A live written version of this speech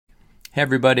Hey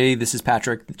everybody, this is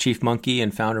Patrick, the Chief Monkey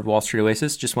and founder of Wall Street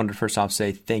Oasis. Just wanted to first off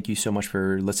say thank you so much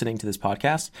for listening to this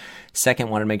podcast. Second,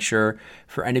 want to make sure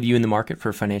for any of you in the market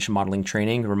for financial modeling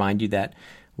training, remind you that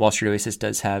Wall Street Oasis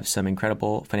does have some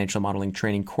incredible financial modeling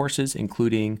training courses,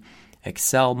 including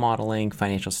Excel modeling,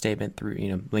 financial statement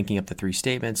through, linking up the three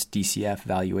statements, DCF,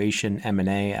 valuation,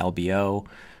 M&A, LBO,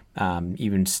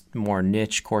 even more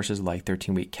niche courses like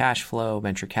 13-week cash flow,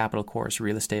 venture capital course,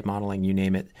 real estate modeling, you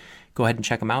name it. Go ahead and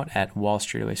check them out at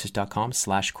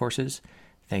wallstreetoasis.com/courses.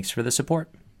 Thanks for the support.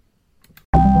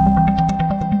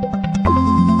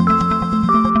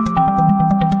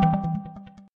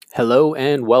 Hello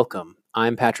and welcome.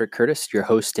 I'm Patrick Curtis, your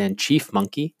host and Chief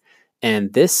Monkey,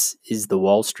 and this is the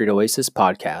Wall Street Oasis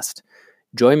podcast.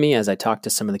 Join me as I talk to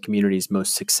some of the community's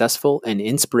most successful and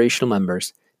inspirational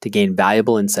members to gain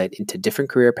valuable insight into different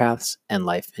career paths and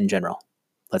life in general.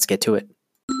 Let's get to it.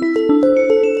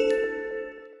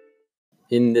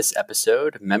 In this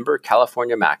episode, member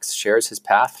California Max shares his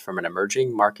path from an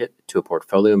emerging market to a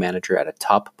portfolio manager at a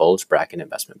top bulge bracket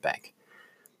investment bank,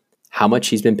 how much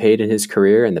he's been paid in his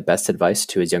career and the best advice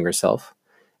to his younger self,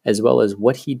 as well as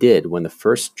what he did when the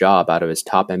first job out of his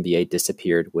top MBA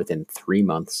disappeared within 3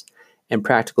 months, and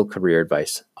practical career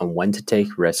advice on when to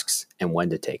take risks and when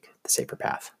to take the safer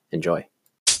path. Enjoy.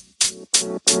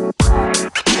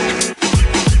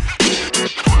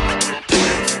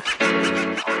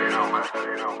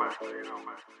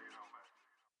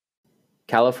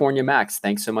 California Max,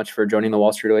 thanks so much for joining the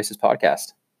Wall Street Oasis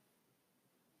podcast.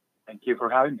 Thank you for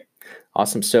having me.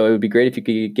 Awesome. So it would be great if you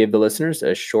could give the listeners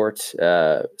a short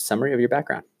summary of your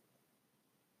background.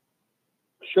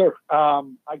 Sure.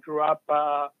 I grew up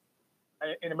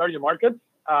in emerging markets.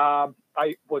 I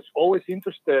was always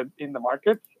interested in the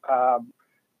markets.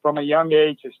 From a young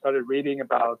age, I started reading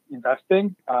about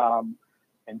investing.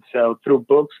 And so through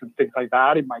books and things like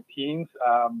that in my teens,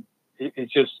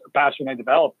 it's just a passion I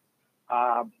developed.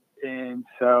 And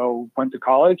so went to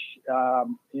college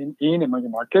in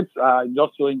emerging markets,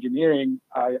 industrial engineering.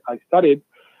 I studied,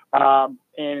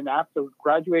 and after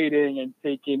graduating and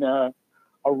taking a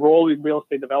role in real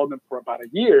estate development for about a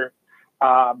year,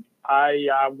 I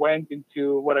went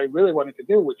into what I really wanted to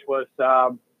do, which was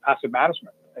asset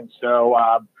management. And so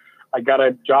I got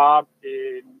a job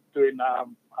in doing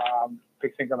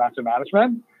fixed income asset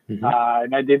management,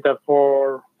 and I did that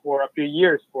for a few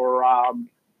years, for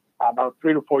about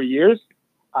 3 to 4 years.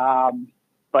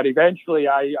 But eventually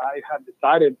I had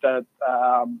decided that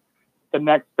the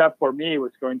next step for me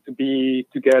was going to be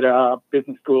to get a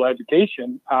business school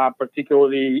education,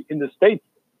 particularly in the States,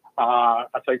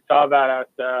 as I saw that as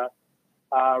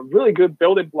a really good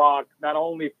building block, not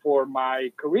only for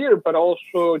my career, but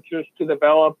also just to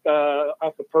develop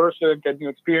as a person, get new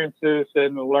experiences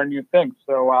and learn new things.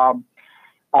 So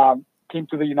came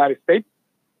to the United States.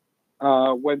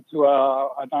 Went to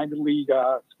an Ivy League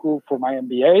school for my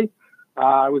MBA.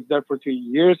 I was there for 2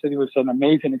 years, and it was an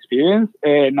amazing experience.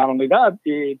 And not only that,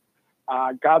 it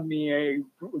got me a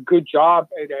good job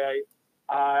at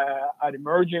an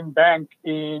emerging bank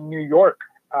in New York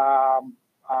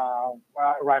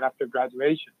right after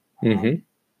graduation.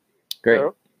 Great.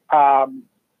 So,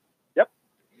 yep.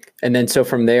 And then so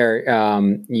from there,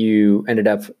 you ended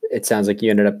up, it sounds like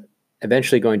you ended up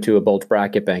eventually going to a bulge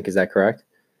bracket bank. Is that correct?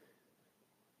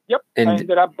 Yep. And I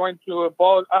ended up going to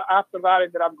after that, I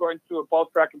ended up going to a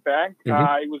bulge bracket bank.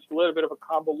 It was a little bit of a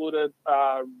convoluted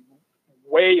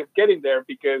way of getting there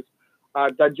because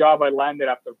that job I landed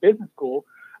after business school,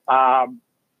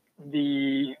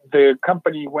 the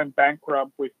company went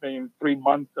bankrupt within 3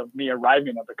 months of me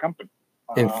arriving at the company.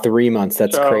 In 3 months,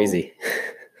 that's crazy.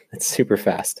 That's super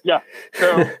fast. Yeah.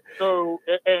 So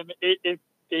and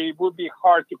it would be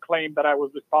hard to claim that I was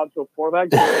responsible for that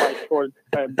given my short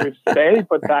brief stay,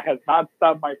 but that has not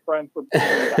stopped my friends from doing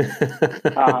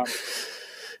that.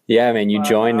 Yeah, I mean, you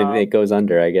joined and it goes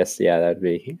under, I guess. Yeah, that'd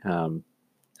be.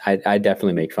 I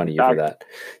definitely make fun of you for that.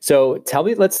 So tell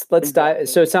me, let's dive.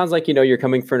 So it sounds like you're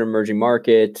coming from an emerging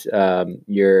market.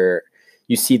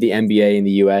 You see the MBA in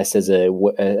the U.S. as a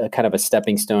kind of a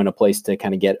stepping stone, a place to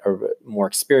kind of get more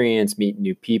experience, meet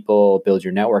new people, build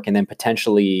your network, and then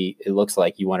potentially it looks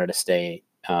like you wanted to stay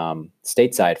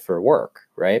stateside for work,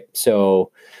 right? So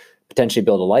potentially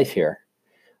build a life here.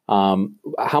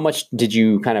 How much did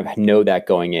you kind of know that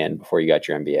going in before you got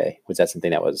your MBA? Was that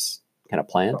something that was kind of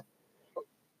planned?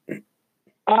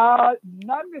 Not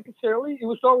necessarily. It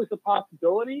was always a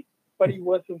possibility, but it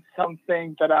wasn't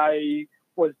something that I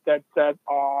was dead set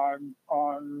on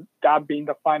that being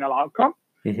the final outcome.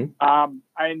 I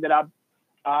ended up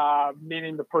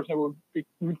meeting the person who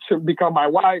would become my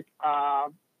wife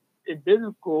in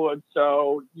business school, and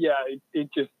so it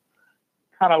just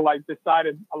kind of like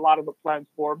decided a lot of the plans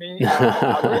for me,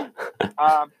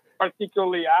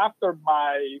 particularly after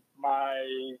my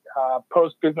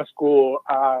post business school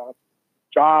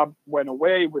job went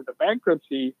away with the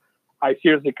bankruptcy. I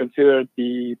seriously considered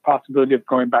the possibility of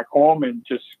going back home and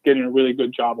just getting a really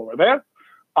good job over there.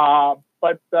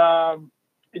 But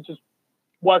it just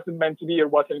wasn't meant to be.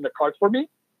 It wasn't in the cards for me.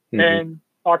 Mm-hmm. And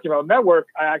talking about network,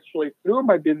 I actually, through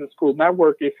my business school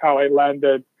network, is how I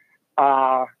landed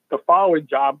the following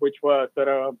job, which was at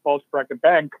a bulge bracket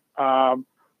bank. And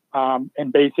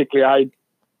basically, I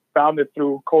found it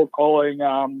through cold calling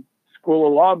school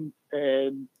alums,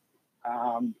 and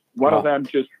one of them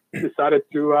just decided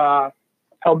to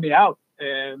help me out.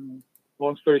 And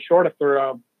long story short,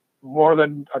 after more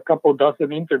than a couple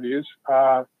dozen interviews,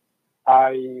 I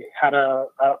had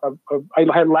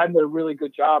landed a really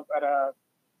good job at a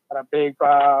big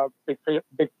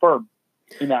firm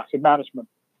in asset management.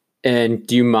 And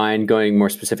do you mind going more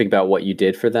specific about what you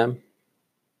did for them?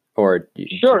 Or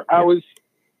sure, yeah.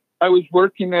 I was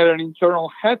working at an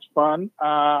internal hedge fund,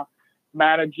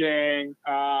 managing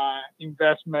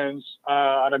investments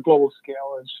at a global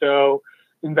scale, and so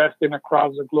investing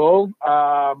across the globe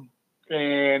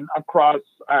and across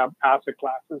asset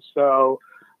classes. So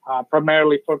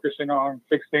primarily focusing on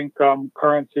fixed income,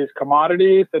 currencies,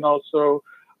 commodities, and also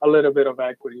a little bit of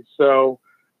equity. So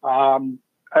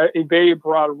a very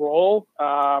broad role,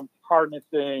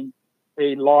 harnessing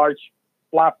a large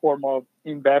platform of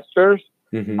investors.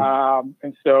 Mm-hmm.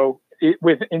 And so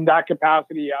in that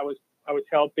capacity, I was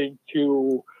helping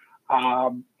to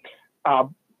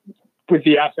with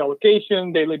the asset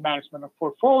allocation, daily management of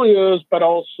portfolios, but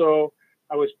also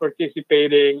I was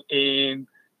participating in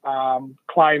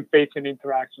client-facing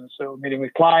interactions. So meeting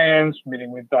with clients,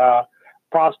 meeting with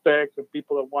prospects and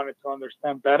people that wanted to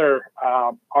understand better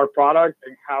our product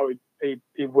and how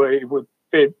it would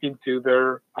fit into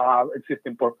their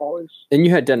existing portfolios. And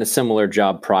you had done a similar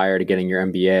job prior to getting your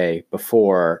MBA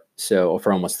before, so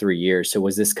for almost 3 years. So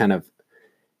was this kind of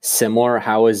similar?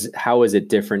 How is it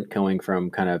different going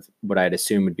from kind of what I'd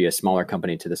assume would be a smaller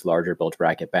company to this larger bulge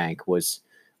bracket bank? Was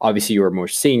obviously you were more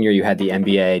senior, you had the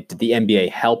MBA. Did the MBA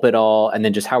help at all? And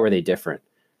then just how were they different?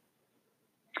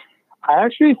 I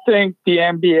actually think the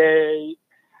MBA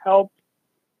helped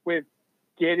with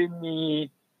getting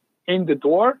me in the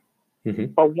door.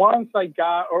 Mm-hmm. But once I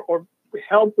got or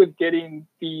helped with getting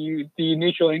the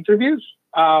initial interviews.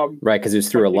 Right, because it was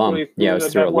through alum. Yeah, it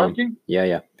was through alum.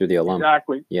 Yeah, through the alum.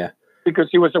 Exactly. Yeah. Because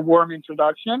it was a warm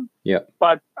introduction. Yeah.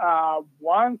 But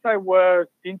once I was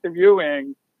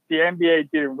interviewing, the MBA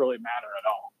didn't really matter at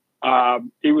all.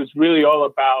 It was really all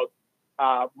about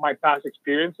my past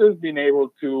experiences being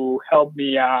able to help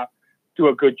me do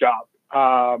a good job.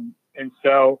 And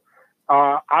so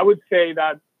I would say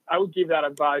that I would give that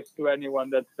advice to anyone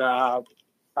that's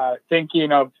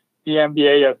thinking of the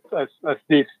MBA as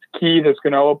this key that's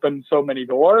going to open so many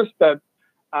doors. That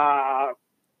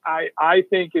I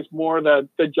think is more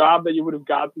the job that you would have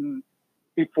gotten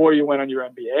before you went on your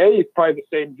MBA. It's probably the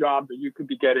same job that you could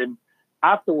be getting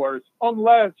afterwards,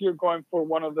 unless you're going for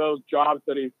one of those jobs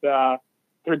that is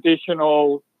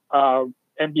traditional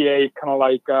MBA, kind of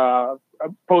like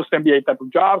post-MBA type of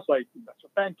jobs, like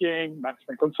investment banking,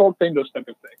 management consulting, those type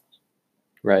of things.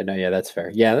 Right. No, yeah, that's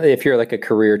fair. Yeah. If you're like a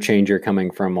career changer coming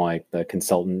from like the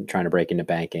consultant trying to break into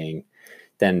banking,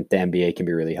 then the MBA can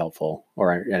be really helpful,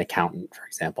 or an accountant, for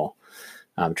example,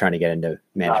 trying to get into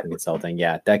management consulting.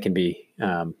 Yeah, that can be,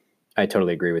 I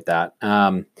totally agree with that.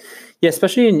 Yeah,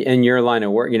 especially in your line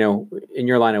of work, in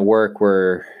your line of work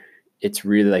where it's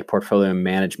really like portfolio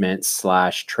management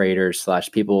 / traders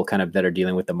 / people kind of that are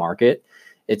dealing with the market.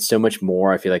 It's so much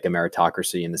more, I feel like, a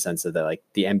meritocracy in the sense of that, like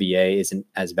the MBA isn't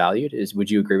as valued.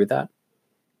 Would you agree with that?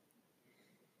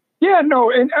 Yeah,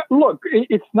 no. And look,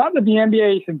 it's not that the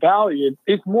MBA isn't valued.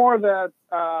 It's more that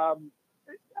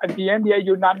at the MBA,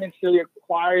 you're not necessarily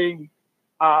acquiring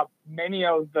many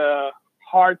of the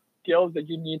hard skills that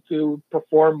you need to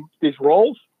perform these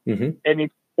roles. Mm-hmm. And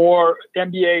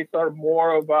MBAs are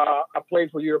more of a place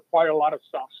where you acquire a lot of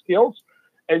soft skills.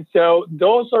 And so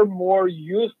those are more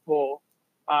useful.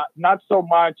 Not so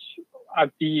much at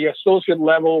the associate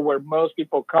level where most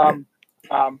people come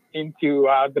into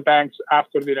the banks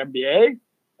after their MBA.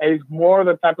 It's more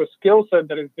the type of skill set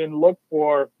that has been looked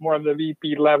for more on the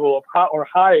VP level or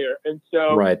higher. And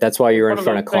so, right, that's why you're in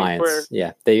front of clients.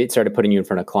 Yeah, they started putting you in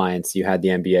front of clients. You had the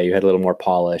MBA, you had a little more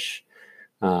polish.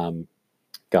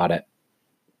 Got it.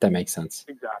 That makes sense.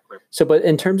 Exactly. So, but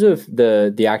in terms of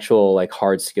the actual like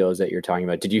hard skills that you're talking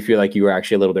about, did you feel like you were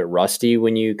actually a little bit rusty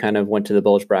when you kind of went to the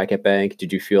bulge bracket bank?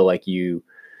 Did you feel like you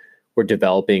were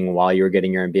developing while you were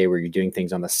getting your MBA? Were you doing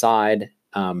things on the side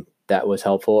that that was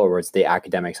helpful, or was the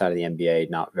academic side of the MBA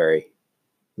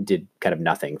did kind of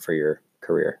nothing for your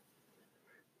career?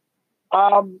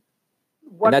 And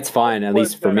that's fine. At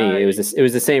least for me, it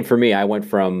was the same for me. I went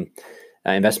from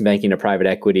investment banking to private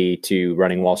equity to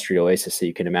running Wall Street Oasis. So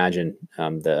you can imagine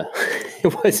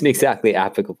it wasn't exactly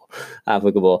applicable.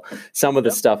 Some of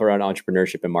the stuff around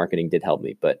entrepreneurship and marketing did help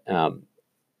me, but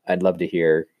I'd love to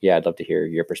hear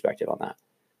your perspective on that.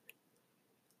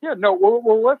 Yeah, no. Well,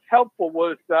 what's helpful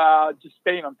was just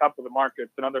staying on top of the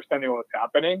markets and understanding what's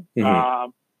happening.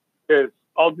 Because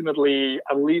ultimately,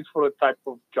 at least for the type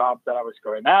of job that I was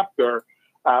going after,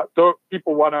 though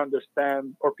people want to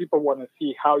understand or people want to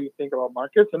see how you think about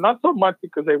markets, and not so much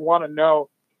because they want to know.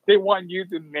 They want you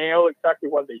to nail exactly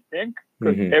what they think,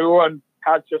 because everyone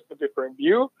has just a different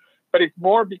view. But it's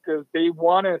more because they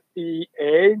want to see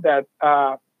that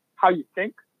how you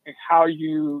think and how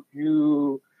you're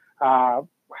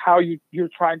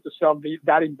trying to solve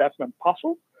that investment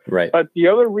puzzle. Right. But the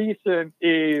other reason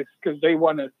is because they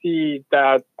want to see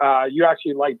that you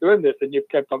actually like doing this and you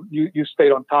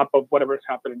stayed on top of whatever's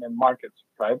happening in markets,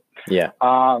 right? Yeah.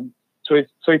 So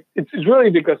it's really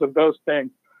because of those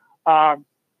things.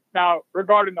 Now,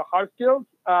 regarding the hard skills,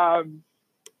 a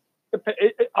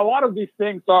lot of these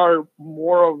things are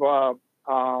more of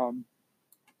a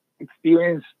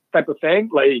experience type of thing.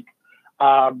 Like,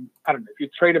 I don't know, if you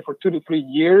traded for 2 to 3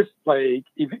 years, like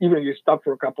even if you stop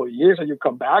for a couple of years and you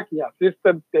come back,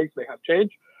 systems, things may have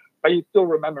changed, but you still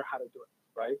remember how to do it,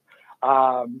 right?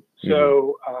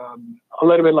 So a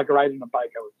little bit like riding a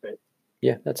bike, I would say.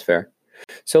 Yeah, that's fair.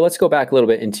 So let's go back a little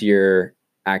bit into your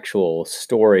actual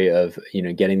story of,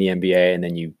 getting the MBA, and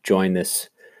then you join this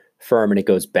firm and it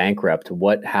goes bankrupt.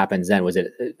 What happens then?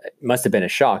 It must have been a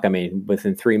shock. I mean,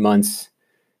 within 3 months,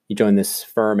 you join this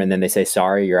firm and then they say,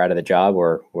 sorry, you're out of the job,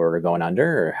 or we're going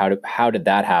under, or how did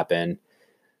that happen?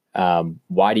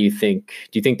 Why do you think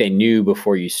they knew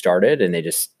before you started, and they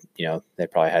just, they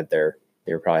probably had their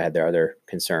other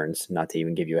concerns not to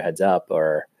even give you a heads up?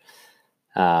 Or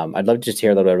I'd love to just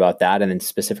hear a little bit about that. And then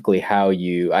specifically how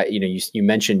you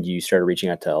mentioned you started reaching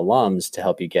out to alums to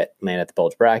help you land at the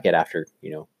bulge bracket after,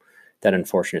 that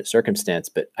unfortunate circumstance.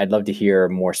 But I'd love to hear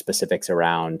more specifics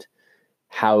around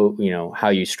how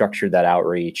you structured that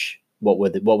outreach, what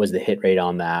was the hit rate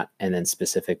on that, and then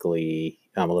specifically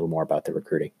a little more about the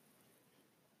recruiting.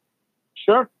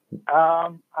 Sure.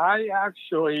 I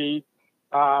actually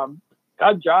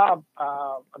that job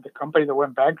at the company that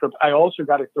went bankrupt, I also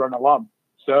got it through an alum.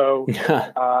 So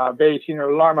very senior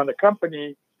alum on the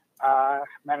company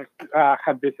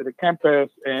had visited campus,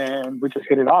 and we just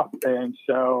hit it off. And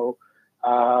so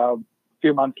a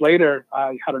few months later,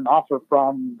 I had an offer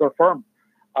from their firm.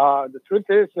 The truth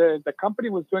is the company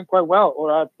was doing quite well,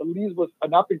 or at least was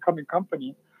an up-and-coming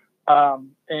company.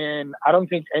 And I don't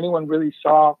think anyone really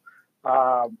saw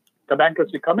the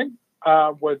bankruptcy coming.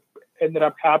 What ended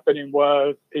up happening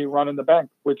was a run in the bank,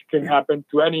 which can happen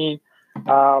to any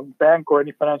bank or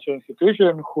any financial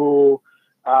institution who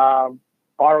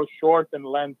borrows short and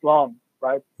lends long,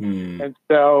 right? And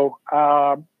so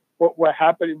what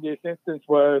happened in this instance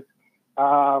was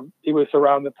it was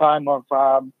around the time of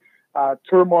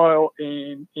turmoil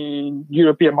in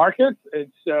European markets.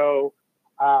 And so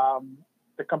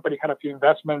the company had a few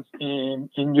investments in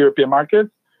European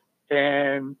markets,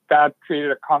 and that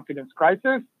created a confidence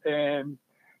crisis, and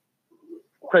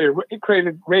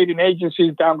created rating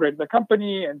agencies downgraded the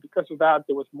company. And because of that,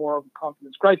 there was more of a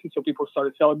confidence crisis. So people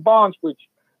started selling bonds, which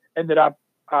ended up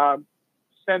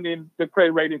sending the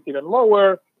credit ratings even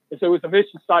lower. And so it was a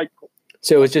vicious cycle.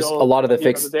 So it was just a lot of the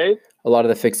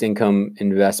fixed income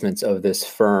investments of this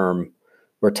firm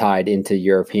were tied into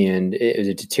European. It was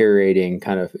a deteriorating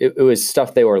kind of. It was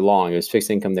stuff they were long. It was fixed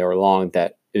income they were long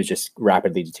that it was just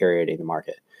rapidly deteriorating the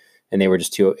market, and they were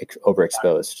just too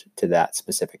overexposed to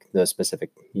those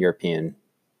specific European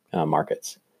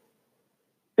markets.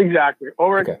 Exactly,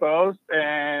 overexposed,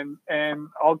 okay. and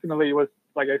ultimately it was,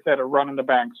 like I said, a run in the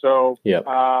bank. So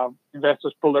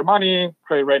investors pull their money,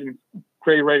 credit rating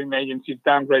agencies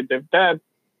downgrade their debt,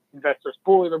 investors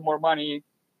pull even more money,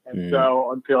 and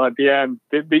so until at the end,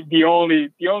 the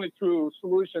only true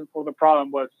solution for the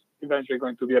problem was eventually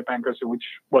going to be a bankruptcy, which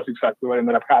was exactly what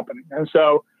ended up happening. And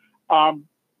so, the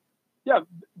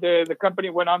company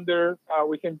went under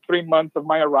within 3 months of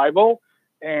my arrival.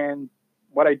 And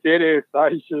what I did is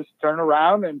I just turned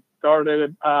around and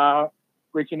started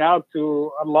reaching out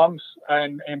to alums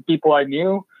and people I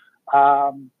knew.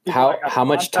 How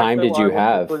much time did you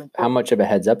have? How much of a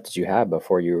heads up did you have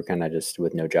before you were kind of just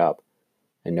with no job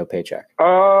and no paycheck?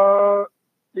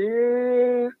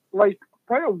 Like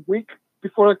probably a week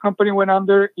before the company went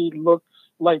under. It looked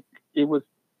like it was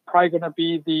probably going to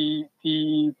be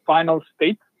the final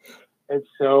state. And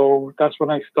so that's when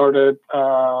I started.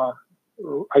 I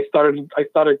started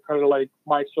kind of like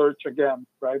my search again,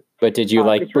 right? But did you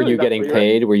were you getting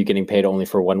paid? Were you getting paid only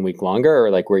for 1 week longer,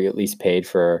 or like were you at least paid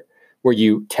for? Were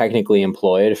you technically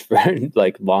employed for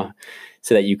like long,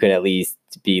 so that you could at least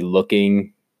be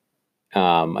looking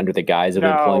under the guise of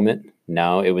employment?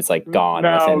 No, it was like gone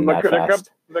within that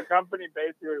fast. The company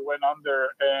basically went under,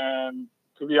 and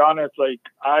to be honest, like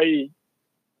I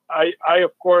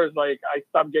of course, like I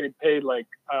stopped getting paid like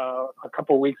a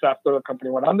couple of weeks after the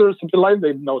company went under, something like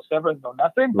that. No severance, no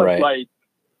nothing. But like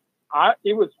I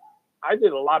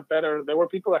did a lot better. There were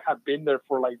people that had been there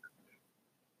for like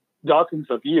dozens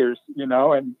of years, you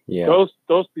know, and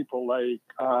those people like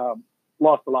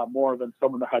lost a lot more than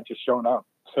someone that had just shown up.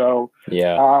 So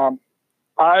it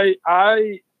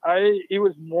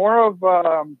was more of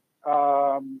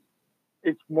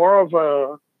it's more of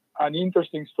an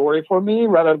interesting story for me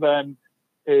rather than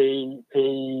a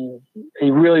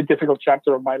really difficult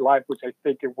chapter of my life, which I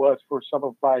think it was for some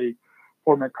of my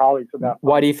former colleagues.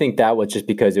 Why do you think that was? Just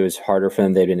because it was harder for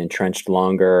them? They'd been entrenched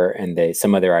longer, and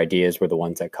some of their ideas were the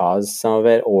ones that caused some of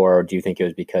it, or do you think it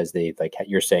was because they, like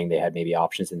you're saying, they had maybe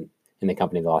options in the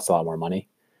company that lost a lot more money?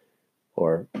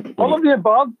 Or all of the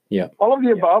above,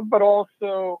 but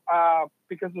also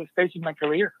because of the stage in my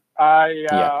career. I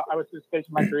was at a stage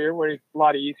in my career where it's a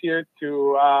lot easier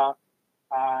to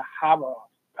have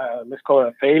let's call it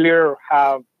a failure, or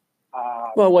have.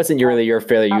 Well, it wasn't really your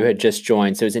failure. You had just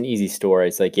joined, so it's an easy story.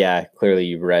 It's like, yeah, clearly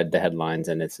you read the headlines,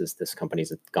 and it's just this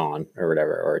company's gone or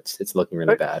whatever, or it's looking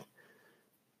really bad.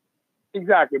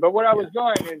 Exactly, but what I was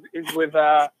going is with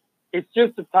it's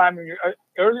just the time when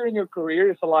earlier in your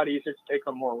career, it's a lot easier to take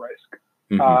on more risk.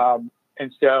 Mm-hmm.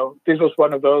 And so this was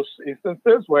one of those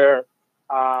instances where,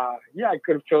 I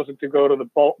could have chosen to go to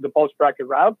the bulge bracket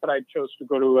route, but I chose to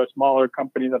go to a smaller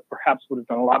company that perhaps would have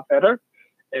done a lot better.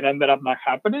 It ended up not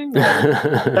happening.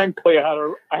 Thankfully,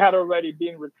 I had already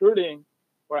been recruiting,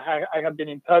 or I had been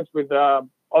in touch with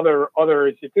other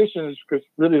institutions, because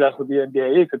really that's what the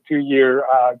MBA is, a 2-year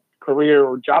career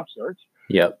or job search.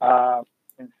 Yep.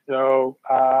 And so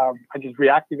I just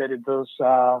reactivated those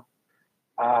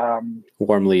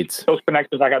warm leads, those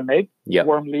connections I got made. Yep.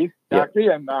 Warm leads, exactly,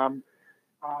 and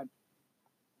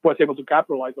was able to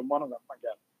capitalize on one of them, I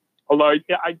guess. Although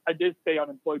I did stay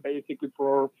unemployed basically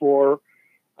for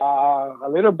a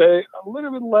little bit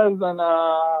less than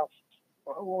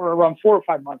or around 4 or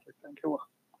 5 months, I think it was.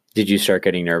 Did you start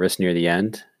getting nervous near the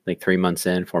end, like 3 months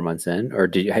in, 4 months in, or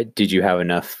did you have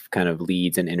enough kind of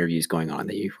leads and interviews going on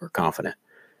that you were confident?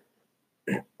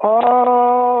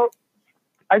 I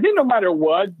think no matter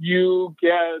what, you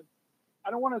get, I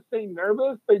don't want to say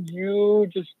nervous, but you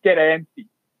just get antsy,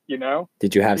 you know?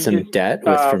 Did you have some debt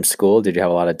from school? Did you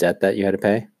have a lot of debt that you had to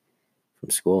pay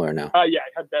from school, or no? I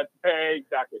had debt to pay,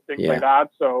 exactly, things like that.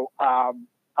 So,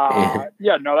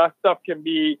 that stuff can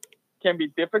be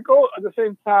difficult. At the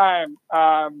same time,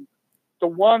 the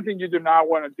one thing you do not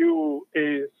want to do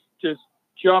is just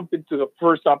jump into the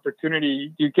first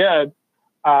opportunity you get,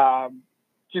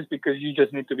 just because you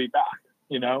just need to be back,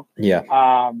 you know? Yeah.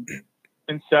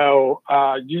 And so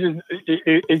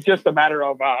it's just a matter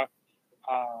of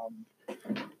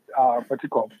what's it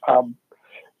called?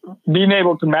 Being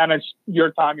able to manage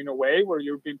your time in a way where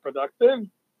you're being productive,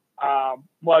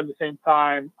 while at the same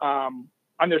time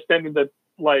understanding that,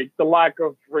 like, the lack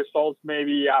of results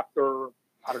maybe after,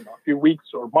 I don't know, a few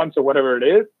weeks or months or whatever it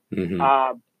is,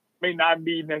 mm-hmm. May not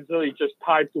be necessarily just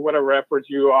tied to whatever efforts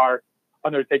you are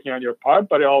undertaking on your part,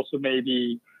 but it also may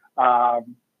be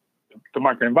the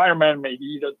market environment,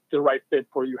 maybe the right fit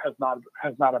for you has not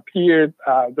appeared,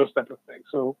 those types of things.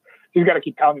 So you got to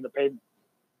keep counting the pavement.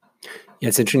 Yeah,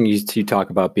 it's interesting you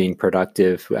talk about being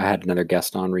productive. I had another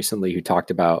guest on recently who talked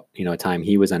about, a time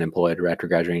he was unemployed or after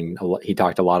graduating. He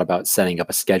talked a lot about setting up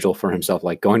a schedule for himself,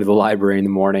 like going to the library in the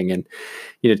morning and,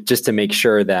 just to make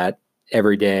sure that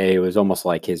every day it was almost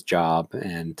like his job.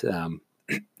 And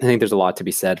I think there's a lot to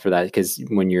be said for that, because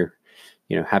when you're,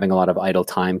 having a lot of idle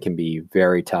time can be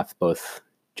very tough, both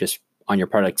just on your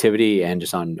productivity and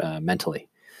just on mentally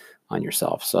on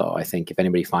yourself. So I think if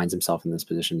anybody finds himself in this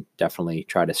position, definitely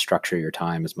try to structure your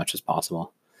time as much as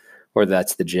possible, whether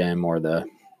that's the gym or the,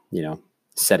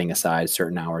 setting aside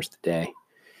certain hours a day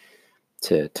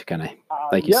to kind of,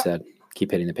 like you said,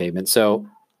 keep hitting the pavement. So,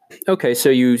 okay. So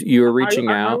you were reaching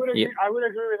out. I would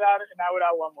agree with that. And I would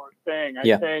add one more thing.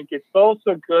 I think it's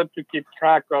also good to keep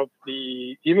track of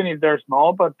even if they're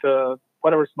small, but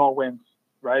whatever small wins,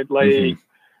 right? Like, mm-hmm.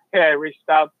 Hey, I reached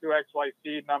out to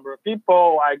XYZ number of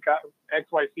people. I got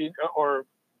XYZ, or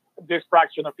this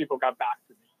fraction of people got back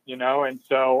to me, and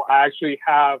so I actually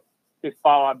have these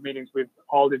follow-up meetings with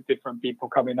all the different people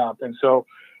coming up. And so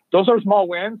those are small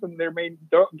wins, and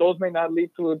those may not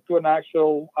lead to an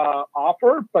actual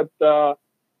offer, but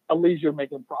at least you're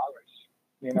making progress,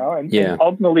 and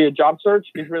ultimately a job search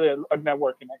is really a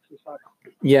networking exercise.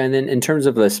 Yeah. And then in terms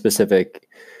of the specific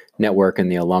network and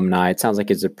the alumni, it sounds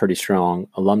like it's a pretty strong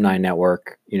alumni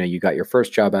network. You got your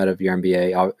first job out of your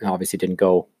MBA, obviously didn't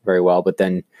go very well, but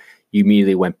then you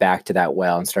immediately went back to that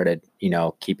well and started,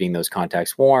 keeping those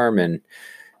contacts warm and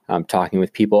talking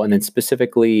with people. And then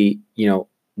specifically,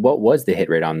 what was the hit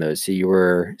rate on those? So you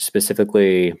were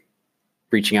specifically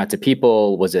reaching out to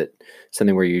people. Was it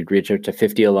something where you'd reach out to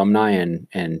 50 alumni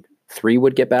and 3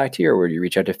 would get back to you, or would you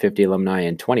reach out to 50 alumni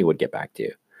and 20 would get back to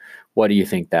you? What do you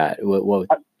think what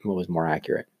was more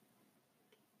accurate?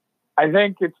 I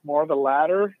think it's more the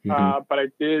latter, but I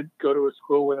did go to a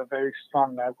school with a very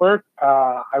strong network.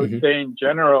 I would say in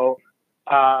general,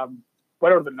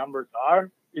 whatever the numbers are,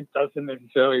 it doesn't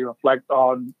necessarily reflect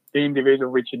on the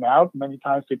individual reaching out. Many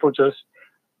times people just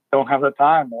don't have the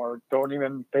time or don't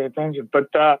even pay attention. But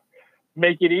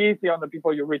make it easy on the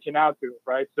people you're reaching out to,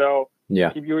 right? So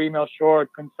keep your email short,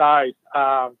 concise,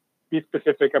 be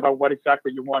specific about what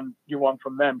exactly you want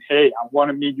from them. Hey, I want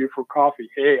to meet you for coffee.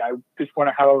 Hey, I just want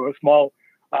to have a small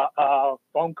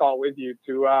phone call with you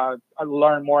to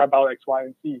learn more about X, Y,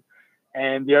 and Z.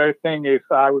 And the other thing is,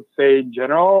 I would say in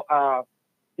general,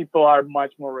 people are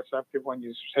much more receptive when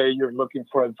you say you're looking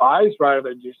for advice rather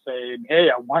than just saying, hey,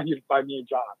 I want you to find me a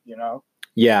job,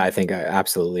 Yeah, I think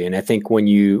absolutely. And I think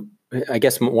I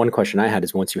guess one question I had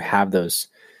is once you have those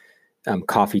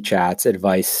coffee chats,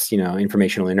 advice,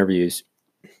 informational interviews,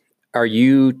 are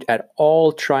you at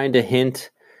all trying to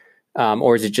hint,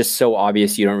 or is it just so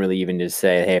obvious you don't really even just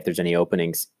say, hey, if there's any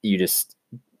openings,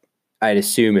 I'd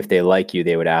assume if they like you,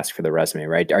 they would ask for the resume,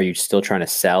 right? Are you still trying to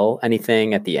sell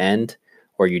anything at the end,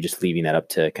 or are you just leaving that up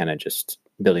to kind of just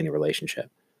building the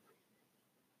relationship?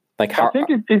 Like how? I think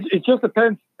it just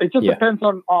depends. It just depends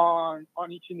on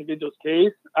each individual's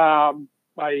case.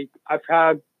 Like I've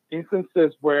had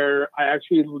instances where I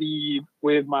actually leave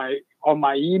with my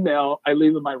email. I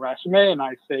leave with my resume and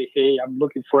I say, hey, I'm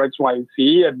looking for X, Y, and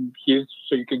Z, and here's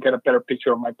so you can get a better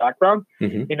picture of my background.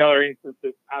 In other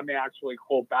instances, I may actually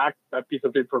hold back that piece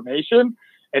of information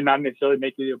and not necessarily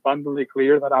make it abundantly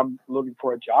clear that I'm looking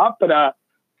for a job. But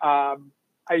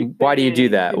why do you do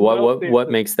that?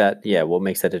 What makes that? Yeah, what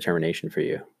makes that determination for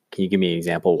you? Can you give me an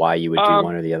example why you would do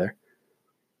one or the other?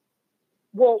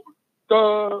 Well,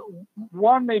 the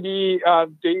one maybe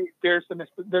there's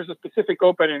a specific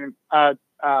opening at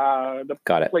the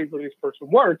place where this person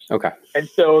works. Okay, and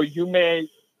so you may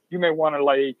want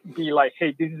to be like,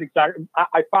 hey, this is exactly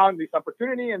I found this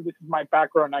opportunity and this is my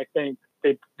background. I think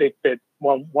they fit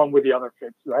one with the other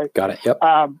fits, right? Got it. Yep.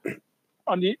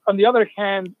 On the other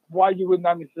hand, why you would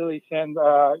not necessarily send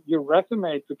your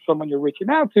resume to someone you're reaching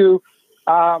out to,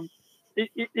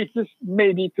 it just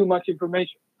may be too much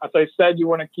information. As I said, you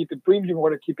want to keep it brief, you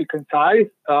want to keep it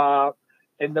concise,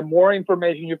 and the more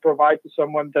information you provide to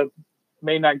someone that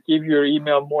may not give your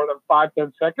email more than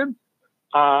 5-10 seconds,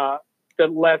 the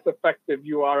less effective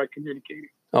you are at communicating.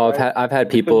 Oh, right? I've had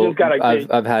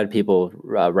people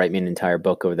write me an entire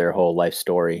book of their whole life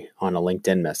story on a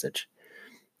LinkedIn message.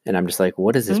 And I'm just like,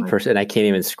 what is this person? I can't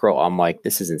even scroll. I'm like,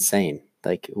 this is insane.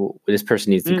 Like this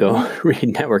person needs to go read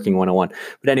Networking 101.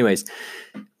 But anyways,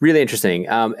 really interesting.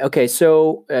 Okay.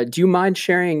 So do you mind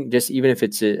sharing, just even if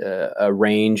it's a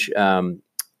range, do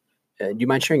you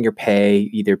mind sharing your pay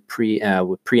either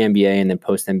pre-MBA and then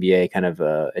post-MBA kind of,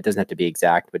 it doesn't have to be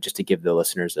exact, but just to give the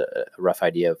listeners a rough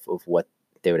idea of what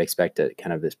they would expect at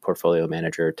kind of this portfolio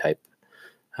manager type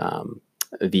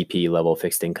VP level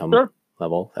fixed income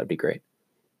level? That'd be great.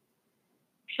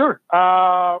 Sure.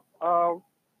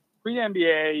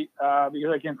 Pre-MBA,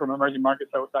 because I came from emerging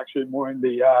markets, I was actually more in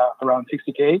the around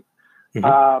 60K.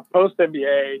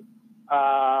 Post-MBA,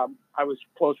 I was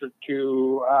closer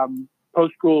to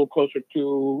post-school, closer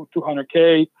to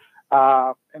 200K,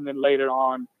 and then later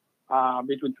on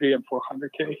between 300 and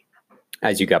 400K.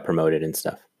 As you got promoted and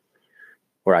stuff,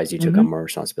 or as you took on more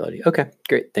responsibility. Okay,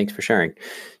 great. Thanks for sharing.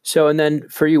 So, and then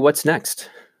for you, what's next?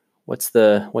 What's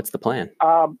the plan?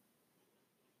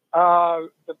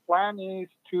 The plan is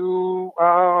to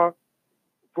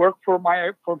work for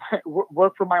my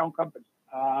own company.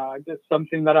 That's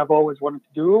something that I've always wanted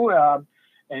to do,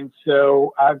 and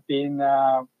so I've been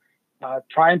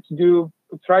trying to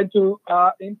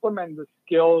implement the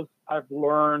skills I've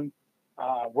learned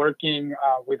working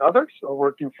with others or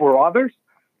working for others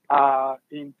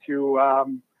into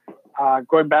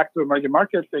going back to emerging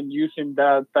markets and using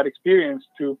that experience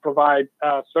to provide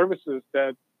services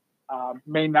that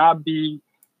may not be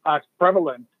as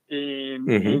prevalent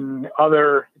in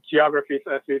other geographies,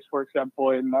 as is, for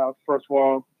example, in first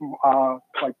world,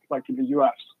 like in the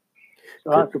U.S.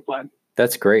 So that's the plan.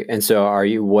 That's great. And so are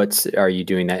you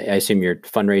doing that? I assume you're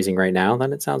fundraising right now,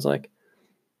 then it sounds like.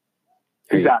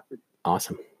 Exactly.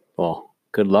 Awesome. Well,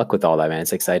 good luck with all that, man.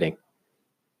 It's exciting.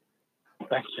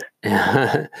 Thank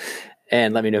you.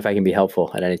 And let me know if I can be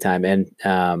helpful at any time. And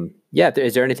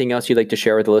is there anything else you'd like to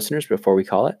share with the listeners before we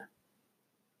call it?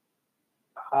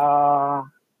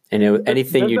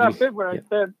 Anything you do? Bit where I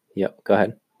said. Yep. Go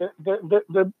ahead.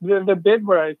 The bit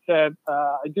where I said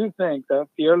I do think that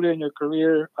the earlier in your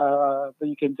career that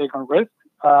you can take on risk,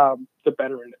 the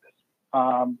better it is.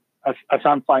 As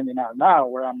I'm finding out now,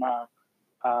 where I'm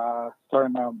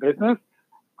starting my own business,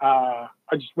 I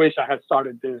just wish I had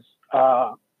started this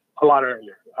a lot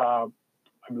earlier. I'm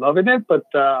loving it, but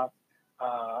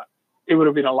it would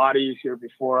have been a lot easier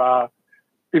before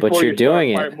but you're doing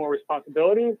it. More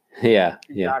responsibility. Yeah,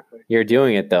 exactly. Yeah. You're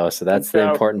doing it though, so that's the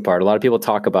important part. A lot of people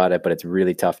talk about it, but it's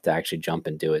really tough to actually jump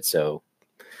and do it. So,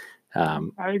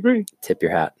 I agree. Tip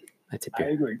your hat. I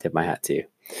agree. Tip my hat to you.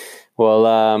 Well,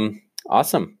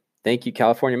 awesome. Thank you,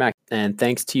 California Mac, and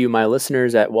thanks to you, my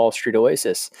listeners at Wall Street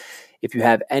Oasis. If you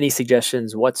have any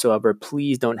suggestions whatsoever,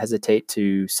 please don't hesitate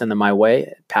to send them my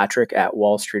way,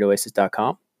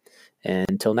 patrick@wallstreetoasis.com. And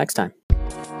until next time.